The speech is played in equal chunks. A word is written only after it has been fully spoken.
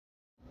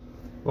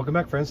Welcome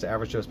back, friends, to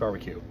Average Joe's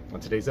Barbecue. On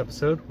today's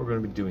episode, we're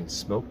going to be doing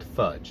smoked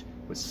fudge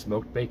with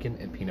smoked bacon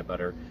and peanut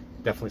butter.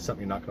 Definitely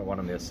something you're not going to want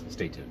to miss.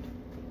 Stay tuned.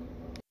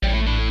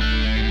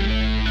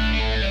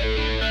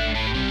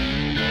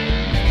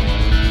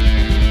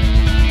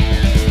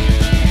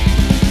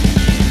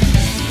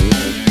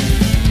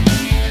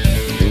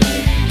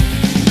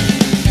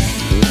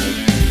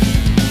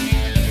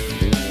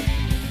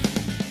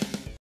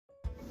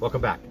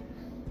 Welcome back.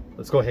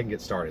 Let's go ahead and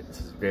get started. This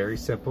is very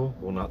simple.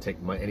 Will not take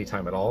any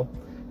time at all.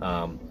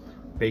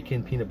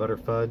 Bacon, peanut butter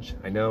fudge.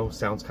 I know,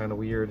 sounds kind of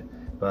weird,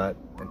 but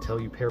until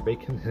you pair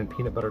bacon and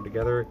peanut butter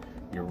together,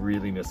 you're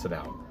really missing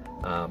out.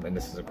 And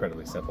this is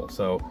incredibly simple.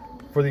 So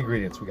for the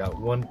ingredients, we got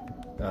one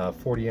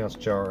 40-ounce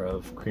jar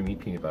of creamy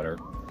peanut butter.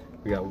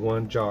 We got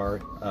one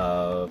jar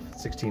of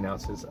 16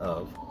 ounces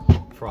of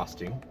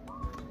frosting.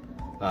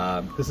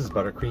 This is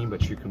buttercream,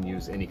 but you can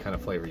use any kind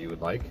of flavor you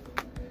would like.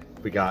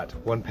 We got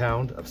 1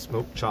 pound of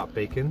smoked chopped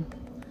bacon,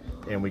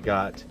 and we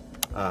got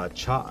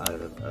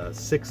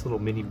 6 little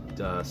mini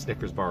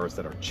Snickers bars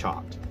that are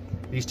chopped.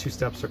 These two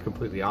steps are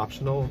completely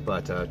optional,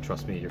 but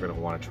trust me, you're going to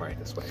want to try it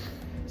this way.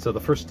 So the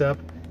first step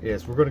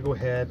is we're going to go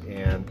ahead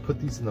and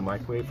put these in the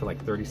microwave for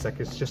like 30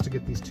 seconds just to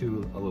get these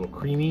two a little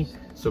creamy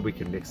so we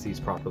can mix these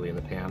properly in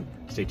the pan.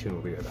 Stay tuned,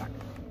 we'll be right back.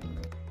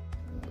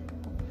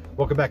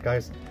 Welcome back,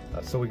 guys.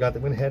 So we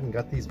went ahead and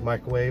got these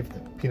microwaved.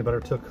 The peanut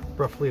butter took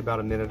roughly about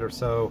a minute or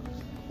so.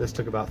 This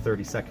took about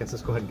 30 seconds.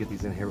 Let's go ahead and get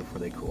these in here before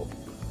they cool.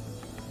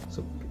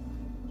 So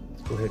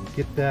let's go ahead and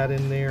get that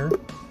in there.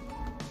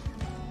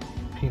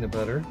 Peanut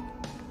butter.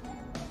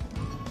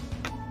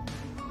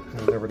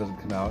 Whatever doesn't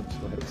come out, just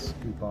go ahead and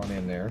scoop on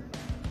in there.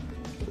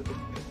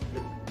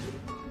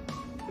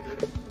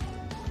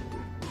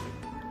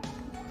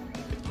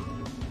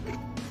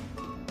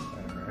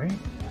 All right. And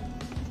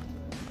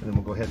then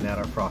we'll go ahead and add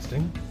our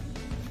frosting.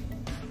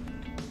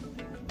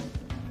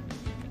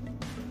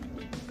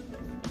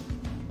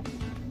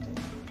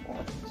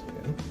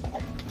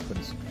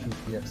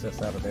 Keep the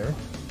excess out of there.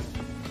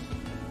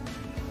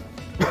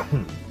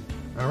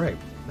 All right,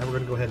 now we're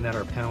going to go ahead and add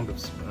our pound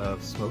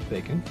of smoked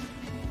bacon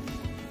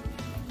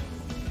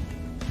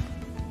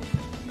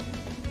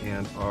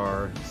and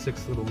our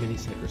 6 little mini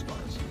Snickers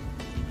bars.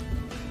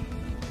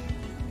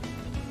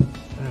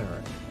 All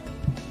right,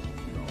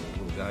 get all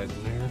the little guys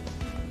in there.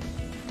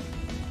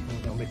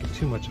 Don't make it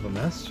too much of a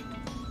mess.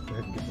 Go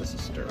ahead and give this a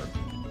stir.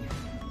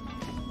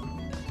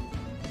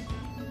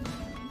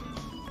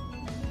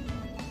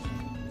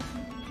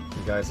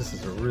 Guys, this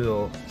is a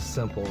real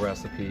simple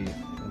recipe.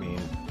 I mean,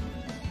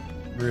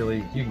 really,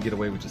 you can get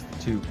away with just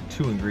the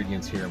two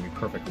ingredients here and be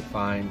perfectly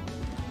fine.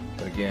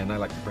 But again, I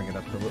like to bring it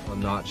up a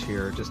notch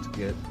here just to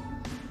get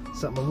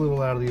something a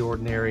little out of the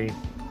ordinary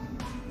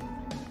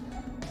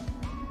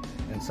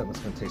and something that's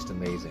going to taste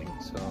amazing.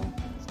 So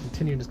let's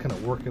continue to just kind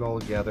of work it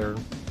all together.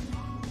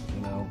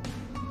 You know,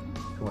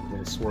 if you want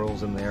little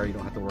swirls in there, you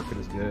don't have to work it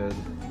as good.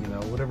 You know,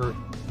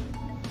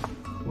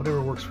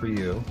 whatever works for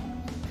you.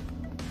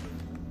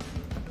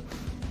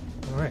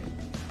 Alright,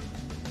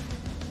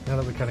 now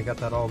that we kind of got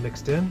that all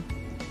mixed in,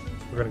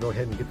 we're going to go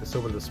ahead and get this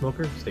over to the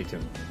smoker. Stay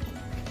tuned.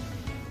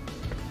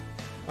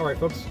 Alright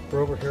folks, we're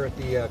over here at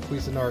the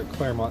Cuisinart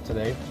Claremont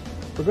today.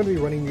 We're going to be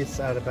running this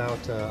at about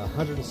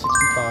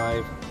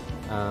 165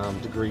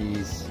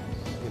 degrees,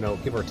 you know,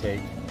 give or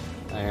take.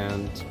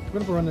 And we're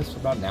going to run this for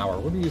about an hour.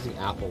 We'll be using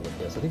apple with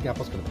this. I think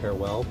apple's going to pair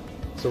well,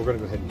 so we're going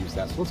to go ahead and use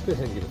that. So let's go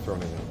ahead and get it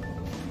thrown in there.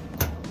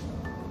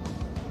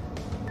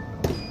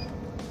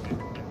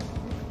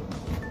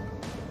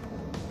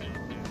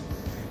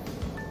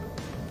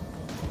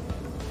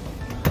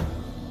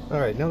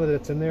 Alright, now that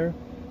it's in there,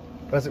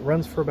 as it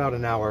runs for about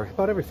an hour,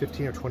 about every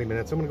 15 or 20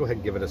 minutes, I'm going to go ahead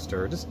and give it a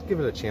stir. Just give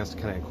it a chance to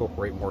kind of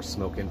incorporate more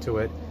smoke into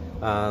it.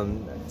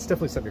 It's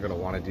definitely something you're going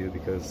to want to do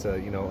because,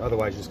 you know,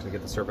 otherwise you're just going to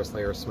get the surface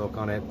layer of smoke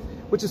on it,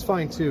 which is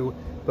fine too,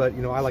 but,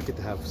 you know, I like it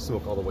to have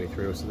smoke all the way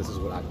through, so this is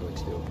what I'm going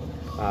to do.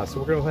 So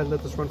we're going to go ahead and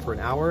let this run for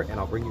an hour, and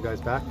I'll bring you guys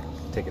back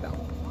to take it out.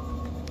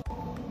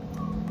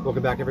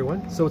 Welcome back,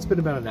 everyone. So it's been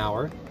about an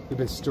hour. We've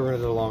been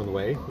stirring it along the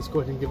way. Let's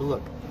go ahead and give it a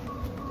look.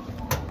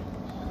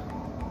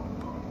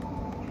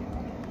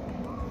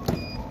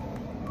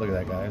 Look at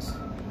that, guys.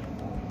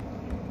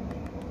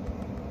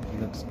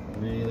 It looks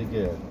really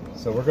good.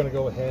 So we're going to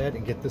go ahead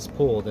and get this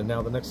pulled, and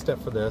now the next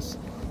step for this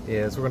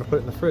is we're going to put it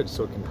in the fridge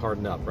so it can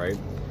harden up, right?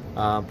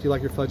 If you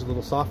like your fudge a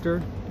little softer,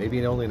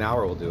 maybe only an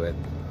hour will do it.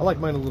 I like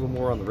mine a little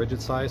more on the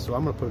rigid side, so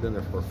I'm going to put it in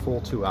there for a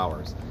full 2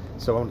 hours.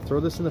 So I'm going to throw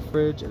this in the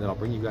fridge, and then I'll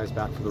bring you guys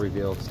back for the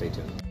reveal. Stay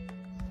tuned.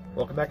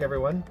 Welcome back,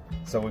 everyone.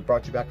 So we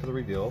brought you back for the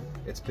reveal.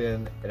 It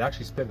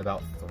actually spent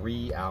about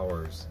 3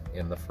 hours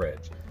in the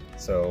fridge.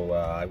 So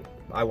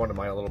I wanted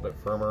mine a little bit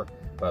firmer,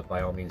 but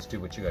by all means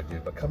do what you gotta do.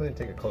 But come in and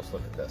take a close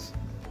look at this.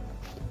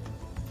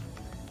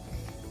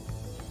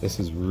 This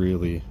is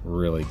really,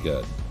 really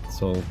good.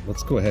 So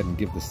let's go ahead and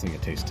give this thing a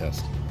taste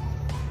test.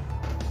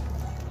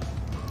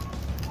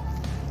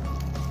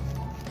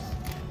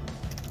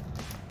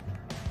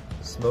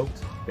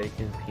 Smoked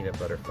bacon peanut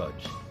butter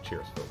fudge.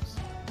 Cheers, folks.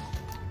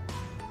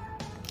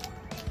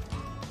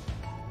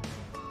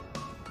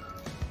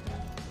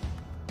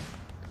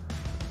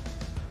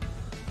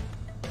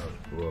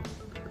 Ugh.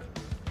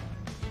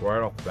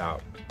 Right off the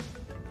bat,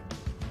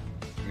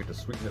 you get the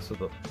sweetness of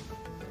the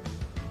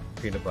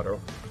peanut butter,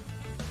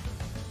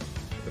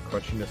 the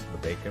crunchiness of the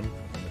bacon,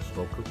 and the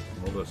smoke, a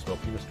little bit of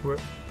smokiness to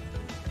it.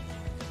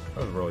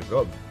 That was really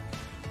good.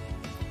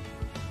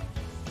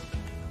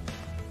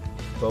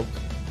 Folks,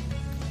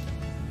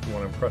 if you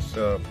want to impress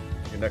your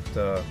next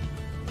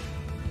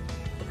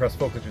impress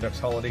folks at your next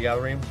holiday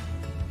gathering,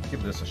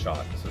 give this a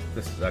shot.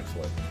 This is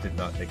excellent. It did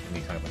not take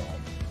any time at all.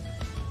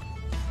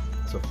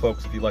 So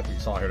folks, if you like what you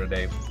saw here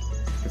today,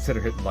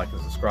 consider hitting like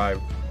and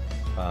subscribe.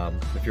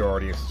 If you're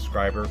already a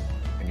subscriber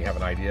and you have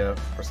an idea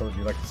for something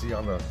you'd like to see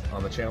on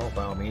the channel,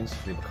 by all means,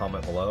 leave a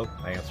comment below.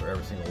 I answer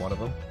every single one of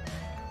them.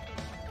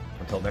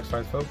 Until next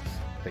time, folks,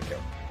 take care.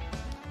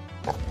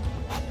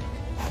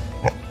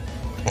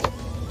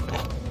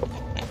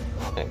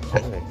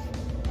 Thanks.